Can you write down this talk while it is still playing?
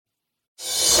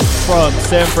from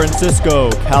San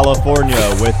Francisco,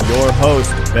 California, with your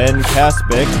host, Ben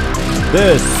Kaspick.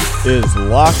 This is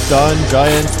Locked On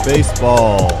Giants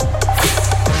Baseball.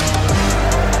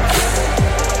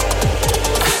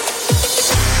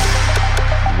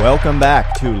 Welcome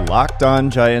back to Locked On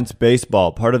Giants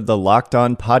Baseball, part of the Locked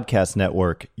On Podcast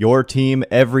Network, your team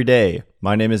every day.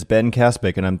 My name is Ben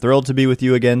Kaspick, and I'm thrilled to be with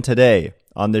you again today.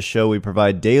 On this show, we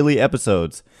provide daily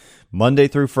episodes, Monday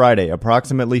through Friday,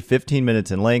 approximately 15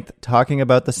 minutes in length, talking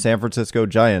about the San Francisco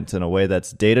Giants in a way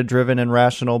that's data-driven and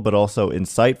rational, but also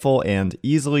insightful and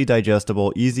easily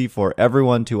digestible, easy for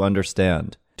everyone to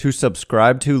understand. To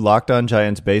subscribe to Locked On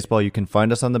Giants Baseball, you can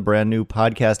find us on the brand new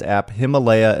podcast app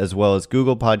Himalaya, as well as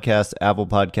Google Podcasts, Apple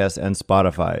Podcasts, and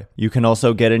Spotify. You can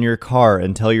also get in your car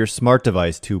and tell your smart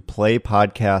device to play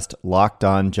podcast Locked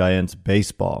On Giants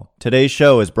Baseball. Today's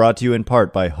show is brought to you in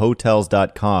part by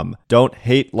Hotels.com. Don't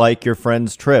hate like your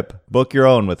friend's trip. Book your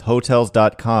own with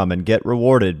Hotels.com and get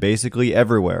rewarded basically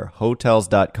everywhere.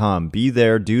 Hotels.com. Be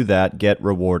there, do that, get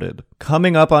rewarded.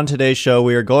 Coming up on today's show,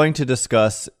 we are going to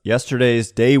discuss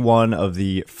yesterday's day one of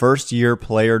the first-year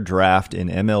player draft in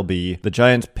MLB. The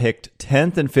Giants picked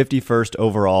 10th and 51st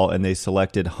overall, and they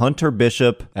selected Hunter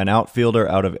Bishop, an outfielder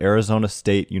out of Arizona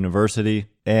State University.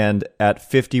 And at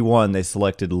 51, they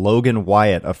selected Logan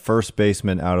Wyatt, a first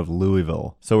baseman out of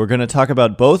Louisville. So we're going to talk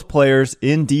about both players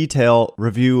in detail,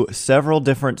 review several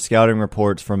different scouting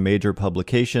reports from major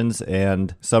publications,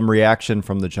 and some reaction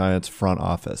from the Giants front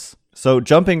office. So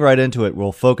jumping right into it,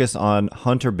 we'll focus on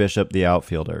Hunter Bishop, the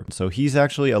outfielder. So he's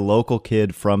actually a local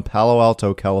kid from Palo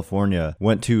Alto, California.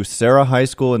 Went to Serra High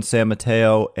School in San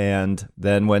Mateo and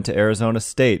then went to Arizona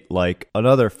State, like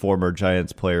another former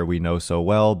Giants player we know so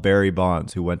well, Barry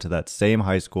Bonds, who went to that same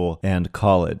high school and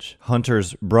college.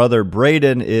 Hunter's brother,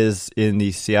 Braden, is in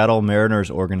the Seattle Mariners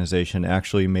organization,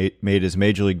 actually made his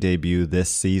major league debut this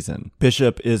season.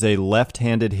 Bishop is a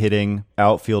left-handed hitting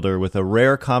outfielder with a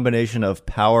rare combination of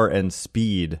power and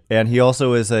speed. And he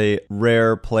also is a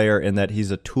rare player in that he's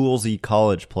a toolsy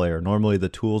college player. Normally the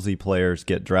toolsy players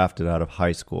get drafted out of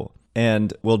high school.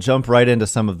 And we'll jump right into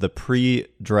some of the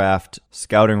pre-draft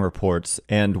scouting reports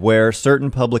and where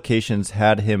certain publications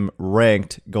had him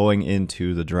ranked going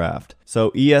into the draft.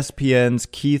 So ESPN's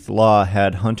Keith Law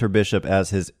had Hunter Bishop as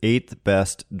his 8th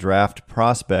best draft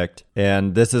prospect,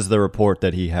 and this is the report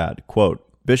that he had. Quote,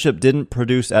 Bishop didn't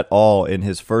produce at all in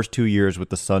his first 2 years with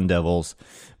the Sun Devils,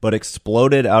 but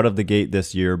exploded out of the gate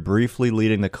this year, briefly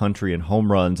leading the country in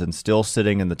home runs and still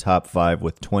sitting in the top 5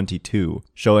 with 22,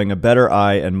 showing a better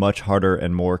eye and much harder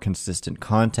and more consistent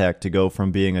contact to go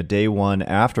from being a day one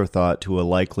afterthought to a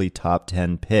likely top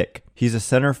 10 pick. He's a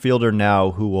center fielder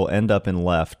now who will end up in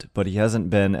left, but he hasn't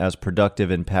been as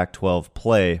productive in Pac-12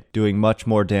 play, doing much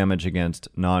more damage against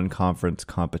non-conference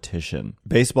competition.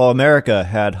 Baseball America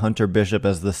had Hunter Bishop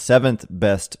as the 7th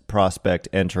best prospect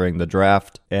entering the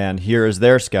draft, and here is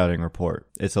their scouting report.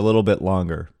 It's a little bit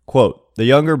longer. Quote, the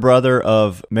younger brother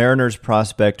of Mariners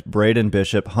prospect Braden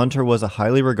Bishop, Hunter was a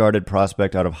highly regarded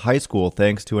prospect out of high school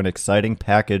thanks to an exciting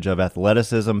package of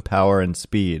athleticism, power, and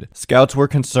speed. Scouts were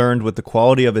concerned with the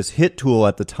quality of his hit tool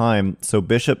at the time, so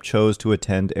Bishop chose to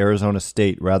attend Arizona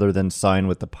State rather than sign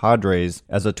with the Padres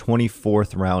as a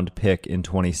 24th round pick in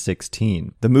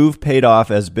 2016. The move paid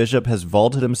off as Bishop has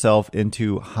vaulted himself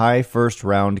into high first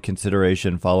round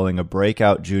consideration following a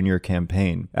breakout junior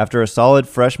campaign. After a solid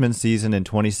freshman season in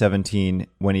 2017,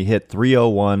 when he hit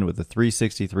 .301 with a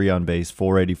 .363 on base,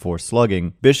 .484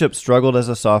 slugging, Bishop struggled as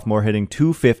a sophomore, hitting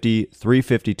 .250,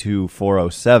 .352,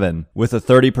 .407 with a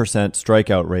 30%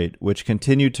 strikeout rate, which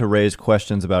continued to raise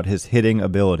questions about his hitting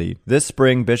ability. This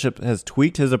spring, Bishop has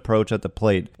tweaked his approach at the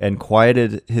plate and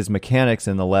quieted his mechanics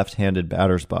in the left-handed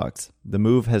batter's box. The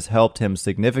move has helped him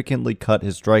significantly cut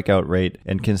his strikeout rate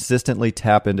and consistently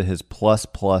tap into his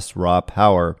plus raw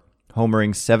power,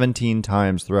 homering 17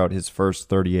 times throughout his first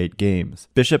 38 games.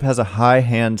 Bishop has a high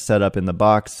hand setup in the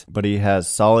box, but he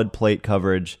has solid plate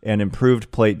coverage and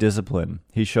improved plate discipline.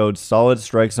 He showed solid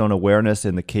strike zone awareness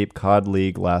in the Cape Cod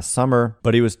League last summer,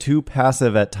 but he was too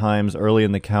passive at times early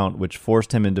in the count, which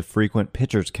forced him into frequent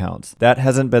pitcher's counts. That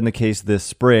hasn't been the case this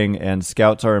spring, and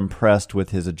scouts are impressed with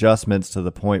his adjustments to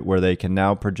the point where they can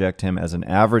now project him as an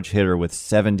average hitter with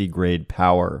 70 grade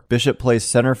power. Bishop plays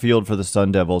center field for the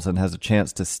Sun Devils and has a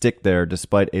chance to stick there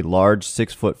despite a large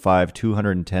 6'5",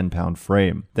 210-pound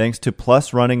frame, thanks to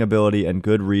plus running ability and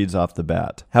good reads off the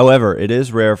bat. However, it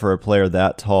is rare for a player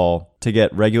that tall to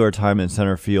get regular time in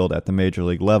center field at the major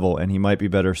league level, and he might be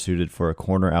better suited for a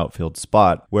corner outfield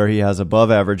spot where he has above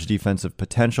average defensive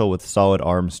potential with solid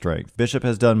arm strength. Bishop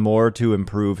has done more to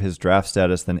improve his draft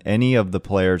status than any of the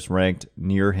players ranked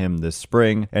near him this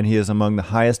spring, and he is among the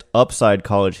highest upside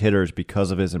college hitters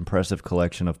because of his impressive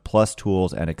collection of plus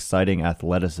tools and exciting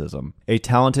athleticism. A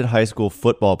talented high school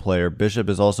football player, Bishop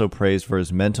is also praised for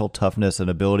his mental toughness and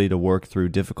ability to work through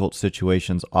difficult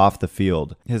situations off the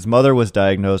field. His mother was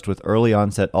diagnosed with early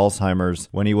onset Alzheimer's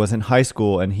when he was in high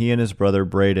school, and he and his brother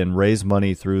Braden raised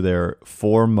money through their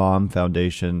For Mom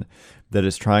Foundation that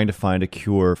is trying to find a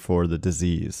cure for the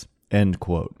disease. End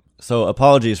quote. So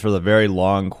apologies for the very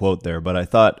long quote there, but I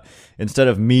thought instead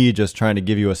of me just trying to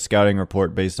give you a scouting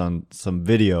report based on some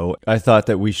video, I thought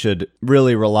that we should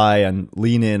really rely and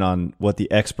lean in on what the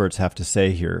experts have to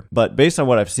say here. But based on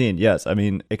what I've seen, yes, I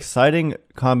mean, exciting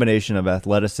combination of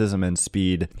athleticism and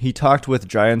speed. He talked with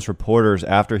Giants reporters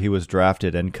after he was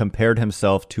drafted and compared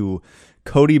himself to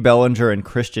Cody Bellinger and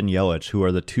Christian Yelich, who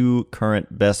are the two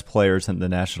current best players in the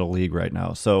National League right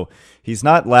now. So he's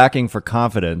not lacking for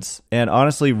confidence. And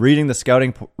honestly, reading the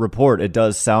scouting report, it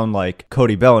does sound like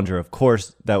Cody Bellinger. Of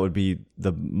course, that would be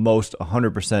the most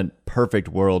 100% perfect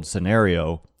world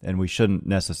scenario, and we shouldn't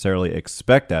necessarily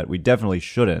expect that. We definitely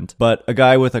shouldn't. But a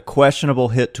guy with a questionable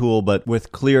hit tool, but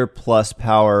with clear plus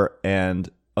power and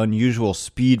unusual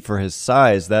speed for his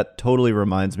size, that totally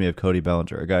reminds me of Cody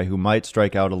Bellinger, a guy who might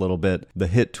strike out a little bit. The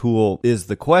hit tool is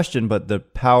the question, but the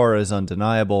power is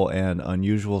undeniable, and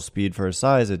unusual speed for his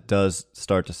size, it does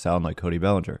start to sound like Cody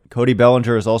Bellinger. Cody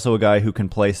Bellinger is also a guy who can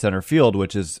play center field,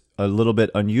 which is a little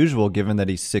bit unusual given that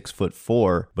he's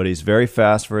 6'4", but he's very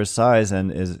fast for his size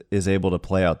and is able to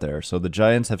play out there. So the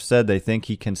Giants have said they think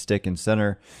he can stick in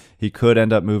center. He could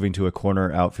end up moving to a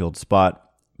corner outfield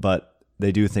spot, but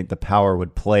they do think the power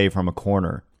would play from a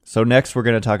corner. So next, we're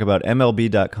going to talk about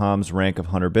MLB.com's rank of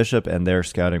Hunter Bishop and their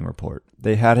scouting report.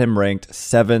 They had him ranked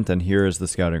 7th, and here is the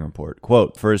scouting report.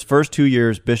 Quote, for his first 2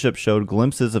 years, Bishop showed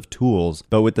glimpses of tools,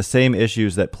 but with the same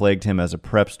issues that plagued him as a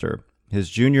prepster. His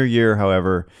junior year,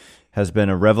 however, has been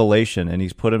a revelation, and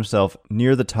he's put himself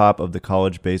near the top of the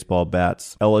college baseball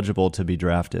bats eligible to be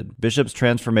drafted. Bishop's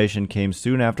transformation came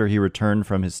soon after he returned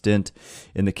from his stint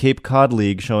in the Cape Cod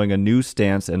League, showing a new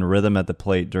stance and rhythm at the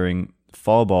plate during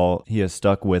fall ball he has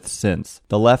stuck with since.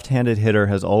 The left-handed hitter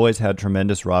has always had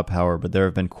tremendous raw power, but there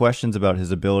have been questions about his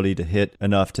ability to hit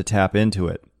enough to tap into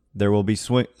it. There will be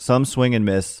some swing and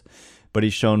miss, but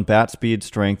he's shown bat speed,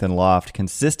 strength, and loft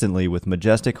consistently with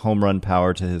majestic home run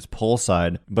power to his pull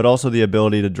side, but also the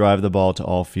ability to drive the ball to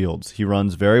all fields. He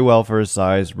runs very well for his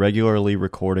size, regularly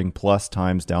recording plus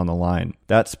times down the line.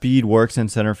 That speed works in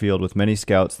center field, with many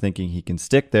scouts thinking he can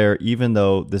stick there, even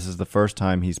though this is the first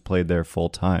time he's played there full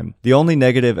time. The only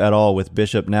negative at all with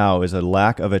Bishop now is a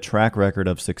lack of a track record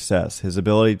of success. His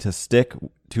ability to stick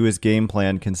to his game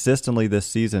plan consistently this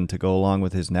season to go along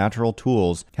with his natural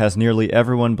tools has nearly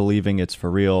everyone believing it's for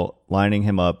real, lining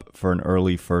him up for an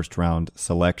early first-round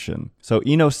selection. So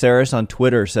Eno Saris on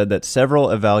Twitter said that several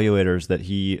evaluators that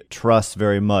he trusts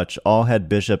very much all had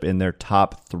Bishop in their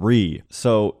top 3.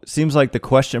 So seems like the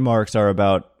question marks are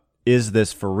about, is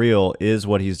this for real? Is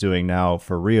what he's doing now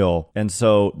for real? And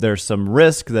so there's some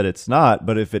risk that it's not,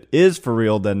 but if it is for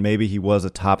real, then maybe he was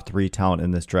a top 3 talent in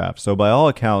this draft. So by all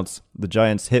accounts, the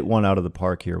Giants hit one out of the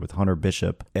park here with Hunter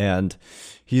Bishop, and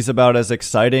he's about as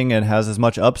exciting and has as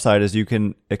much upside as you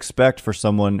can expect for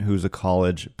someone who's a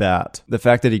college bat. The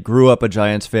fact that he grew up a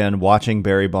Giants fan, watching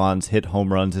Barry Bonds hit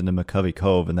home runs into McCovey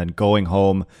Cove, and then going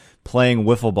home, playing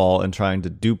wiffle ball and trying to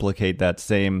duplicate that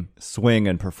same swing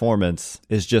and performance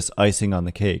is just icing on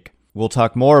the cake. We'll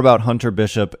talk more about Hunter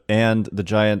Bishop and the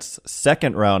Giants'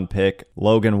 second-round pick,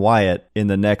 Logan Wyatt, in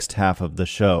the next half of the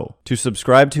show. To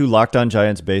subscribe to Locked On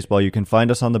Giants Baseball, you can find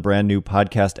us on the brand new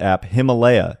podcast app,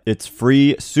 Himalaya. It's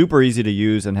free, super easy to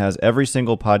use, and has every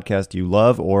single podcast you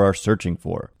love or are searching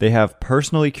for. They have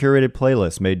personally curated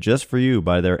playlists made just for you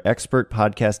by their expert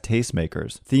podcast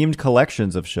tastemakers, themed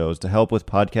collections of shows to help with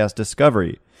podcast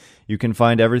discovery. You can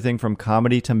find everything from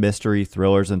comedy to mystery,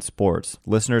 thrillers, and sports.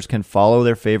 Listeners can follow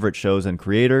their favorite shows and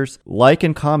creators, like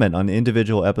and comment on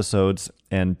individual episodes,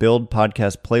 and build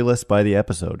podcast playlists by the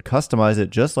episode. Customize it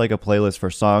just like a playlist for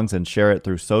songs and share it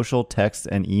through social, text,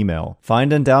 and email.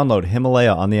 Find and download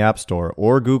Himalaya on the App Store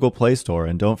or Google Play Store,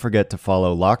 and don't forget to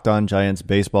follow Locked On Giants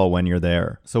Baseball when you're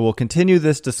there. So we'll continue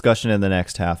this discussion in the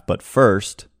next half, but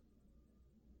first...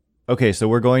 Okay, so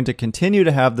we're going to continue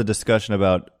to have the discussion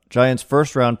about Giants'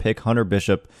 first-round pick, Hunter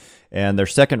Bishop, and their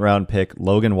second round pick,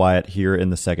 Logan Wyatt, here in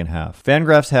the second half.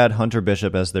 Fangraphs had Hunter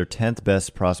Bishop as their 10th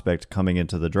best prospect coming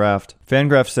into the draft.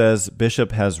 Fangraphs says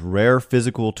Bishop has rare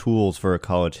physical tools for a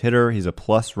college hitter. He's a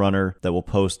plus runner that will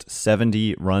post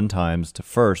 70 run times to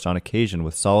first on occasion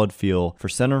with solid feel for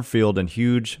center field and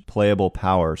huge playable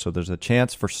power. So there's a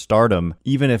chance for stardom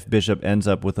even if Bishop ends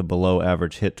up with a below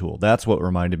average hit tool. That's what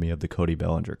reminded me of the Cody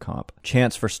Bellinger comp.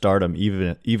 Chance for stardom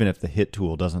even if the hit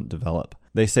tool doesn't develop.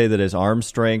 They say that his arm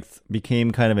strength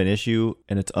became kind of an issue,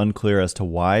 and it's unclear as to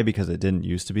why because it didn't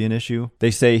used to be an issue.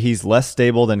 They say he's less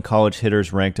stable than college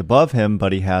hitters ranked above him,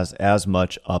 but he has as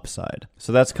much upside.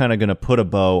 So that's kind of going to put a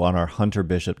bow on our Hunter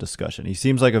Bishop discussion. He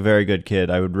seems like a very good kid.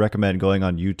 I would recommend going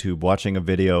on YouTube, watching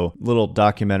a little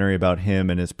documentary about him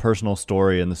and his personal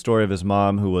story and the story of his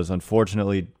mom, who was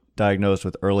unfortunately diagnosed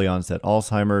with early onset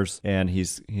Alzheimer's, and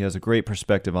he has a great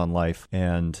perspective on life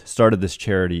and started this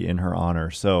charity in her honor.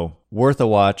 So worth a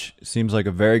watch. Seems like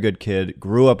a very good kid.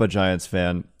 Grew up a Giants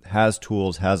fan. Has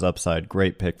tools, has upside.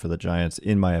 Great pick for the Giants,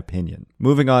 in my opinion.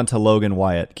 Moving on to Logan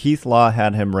Wyatt. Keith Law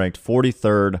had him ranked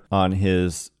 43rd on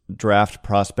his draft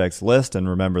prospects list, and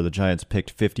remember the Giants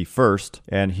picked 51st,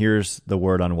 and here's the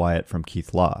word on Wyatt from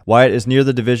Keith Law. Wyatt is near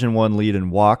the Division I lead in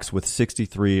walks with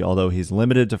 63, although he's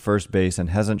limited to first base and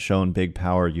hasn't shown big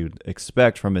power you'd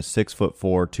expect from his 6'4",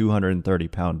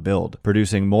 230-pound build,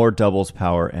 producing more doubles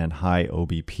power and high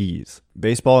OBPs.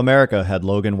 Baseball America had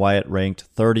Logan Wyatt ranked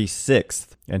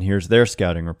 36th, and here's their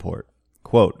scouting report.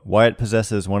 Quote, Wyatt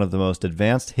possesses one of the most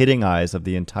advanced hitting eyes of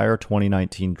the entire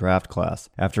 2019 draft class.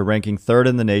 After ranking third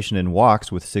in the nation in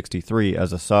walks with 63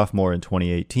 as a sophomore in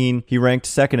 2018, he ranked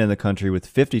second in the country with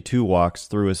 52 walks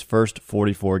through his first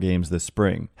 44 games this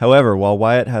spring. However, while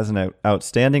Wyatt has an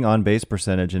outstanding on-base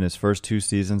percentage in his first 2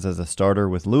 seasons as a starter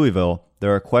with Louisville,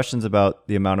 there are questions about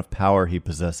the amount of power he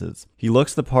possesses. He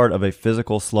looks the part of a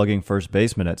physical slugging first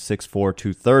baseman at 6'4",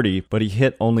 230, but he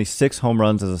hit only 6 home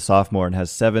runs as a sophomore and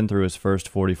has 7 through his first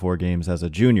 44 games as a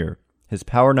junior. His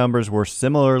power numbers were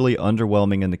similarly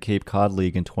underwhelming in the Cape Cod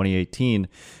League in 2018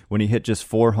 when he hit just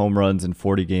 4 home runs in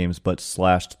 40 games but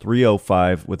slashed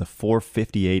 .305 with a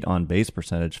 .458 on-base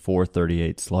percentage,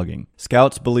 .438 slugging.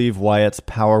 Scouts believe Wyatt's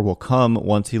power will come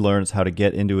once he learns how to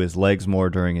get into his legs more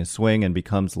during his swing and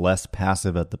becomes less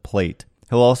passive at the plate.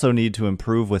 He'll also need to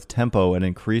improve with tempo and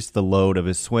increase the load of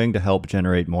his swing to help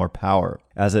generate more power.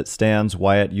 As it stands,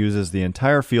 Wyatt uses the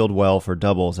entire field well for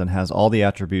doubles and has all the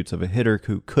attributes of a hitter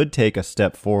who could take a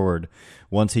step forward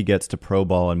once he gets to pro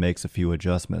ball and makes a few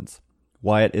adjustments.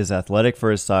 Wyatt is athletic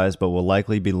for his size, but will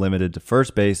likely be limited to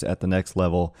first base at the next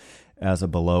level as a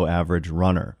below-average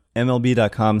runner.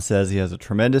 MLB.com says he has a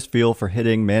tremendous feel for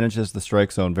hitting, manages the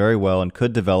strike zone very well, and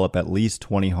could develop at least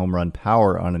 20 home run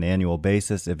power on an annual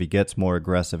basis if he gets more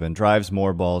aggressive and drives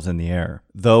more balls in the air.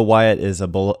 Though Wyatt is a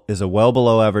well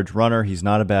below average runner, he's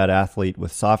not a bad athlete.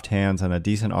 With soft hands and a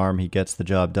decent arm, he gets the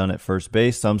job done at first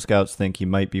base. Some scouts think he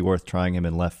might be worth trying him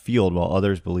in left field, while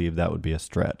others believe that would be a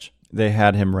stretch. They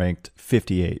had him ranked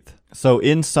 58th. So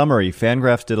in summary,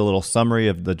 Fangraphs did a little summary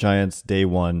of the Giants' Day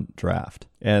 1 draft.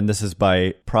 And this is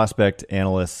by prospect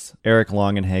analysts Eric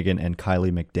Longenhagen and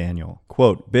Kylie McDaniel.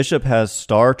 Quote, Bishop has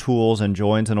star tools and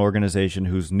joins an organization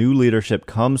whose new leadership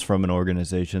comes from an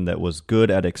organization that was good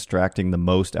at extracting the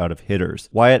most out of hitters.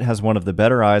 Wyatt has one of the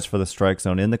better eyes for the strike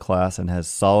zone in the class and has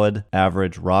solid,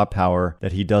 average, raw power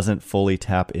that he doesn't fully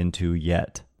tap into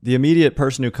yet. The immediate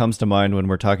person who comes to mind when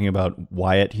we're talking about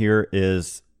Wyatt here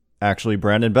is actually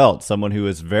Brandon Belt, someone who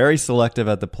is very selective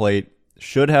at the plate,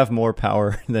 should have more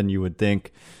power than you would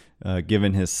think,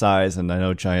 given his size. And I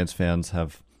know Giants fans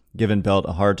have given Belt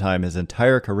a hard time his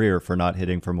entire career for not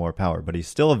hitting for more power, but he's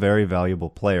still a very valuable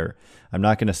player. I'm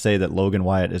not going to say that Logan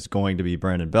Wyatt is going to be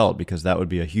Brandon Belt because that would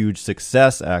be a huge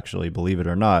success, actually, believe it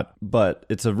or not. But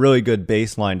it's a really good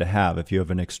baseline to have if you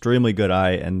have an extremely good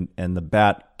eye and the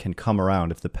bat can come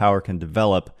around. If the power can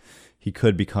develop, he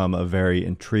could become a very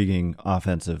intriguing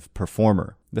offensive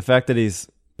performer. The fact that he's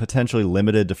potentially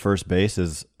limited to first base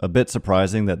is a bit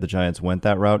surprising that the Giants went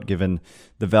that route given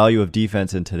the value of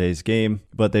defense in today's game,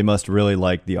 but they must really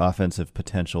like the offensive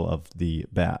potential of the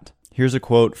bat. Here's a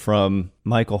quote from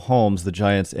Michael Holmes, the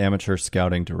Giants' amateur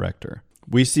scouting director.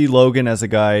 We see Logan as a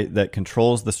guy that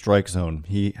controls the strike zone.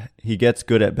 He gets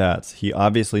good at bats. He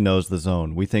obviously knows the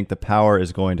zone. We think the power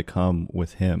is going to come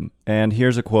with him. And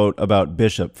here's a quote about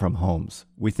Bishop from Holmes.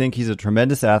 We think he's a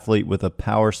tremendous athlete with a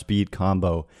power-speed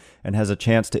combo and has a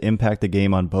chance to impact the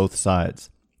game on both sides.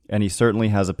 And he certainly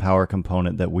has a power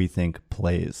component that we think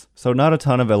plays. So not a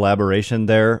ton of elaboration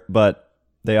there, but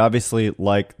They obviously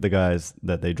like the guys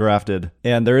that they drafted.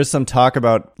 And there is some talk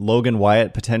about Logan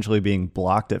Wyatt potentially being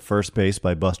blocked at first base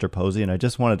by Buster Posey. And I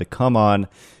just wanted to come on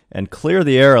and clear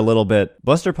the air a little bit.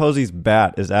 Buster Posey's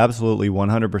bat is absolutely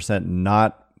 100%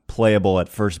 not playable at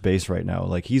first base right now.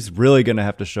 Like, he's really going to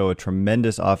have to show a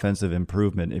tremendous offensive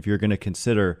improvement if you're going to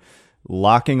consider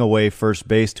locking away first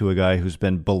base to a guy who's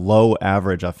been below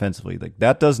average offensively. Like,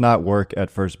 that does not work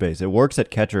at first base. It works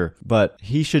at catcher, but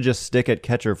he should just stick at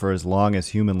catcher for as long as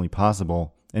humanly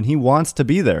possible. And he wants to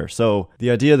be there. So the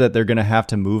idea that they're going to have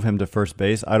to move him to first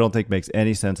base, I don't think makes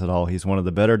any sense at all. He's one of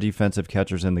the better defensive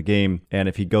catchers in the game. And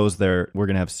if he goes there, we're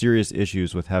going to have serious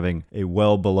issues with having a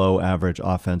well below average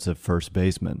offensive first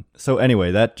baseman. So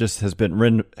anyway, that just has been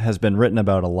written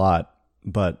about a lot,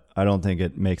 but I don't think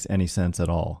it makes any sense at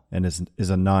all and is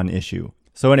a non-issue.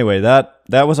 So anyway, that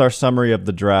was our summary of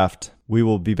the draft. We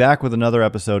will be back with another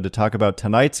episode to talk about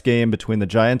tonight's game between the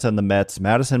Giants and the Mets,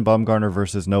 Madison Bumgarner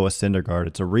versus Noah Syndergaard.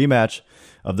 It's a rematch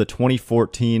of the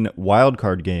 2014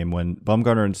 wildcard game when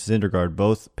Bumgarner and Syndergaard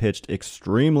both pitched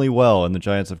extremely well, and the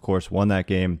Giants, of course, won that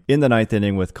game in the ninth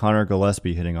inning with Connor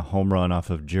Gillespie hitting a home run off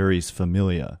of Jerry's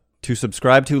Familia. To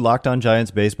subscribe to Locked On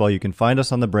Giants Baseball, you can find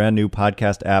us on the brand new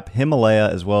podcast app Himalaya,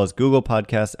 as well as Google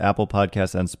Podcasts, Apple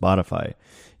Podcasts, and Spotify.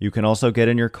 You can also get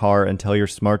in your car and tell your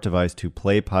smart device to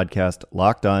play podcast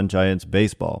Locked On Giants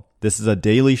Baseball. This is a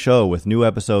daily show with new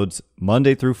episodes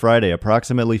Monday through Friday,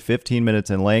 approximately 15 minutes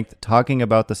in length, talking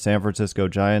about the San Francisco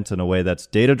Giants in a way that's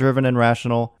data-driven and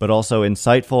rational, but also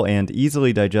insightful and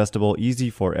easily digestible,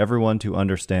 easy for everyone to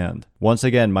understand. Once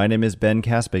again, my name is Ben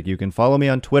Kaspick. You can follow me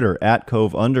on Twitter at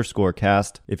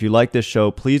 @Cove_cast. If you like this show,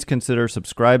 please consider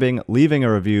subscribing, leaving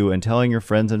a review, and telling your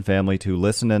friends and family to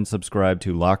listen and subscribe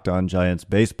to Locked On Giants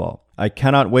Baseball. I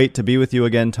cannot wait to be with you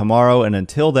again tomorrow, and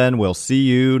until then, we'll see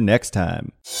you next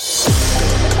time.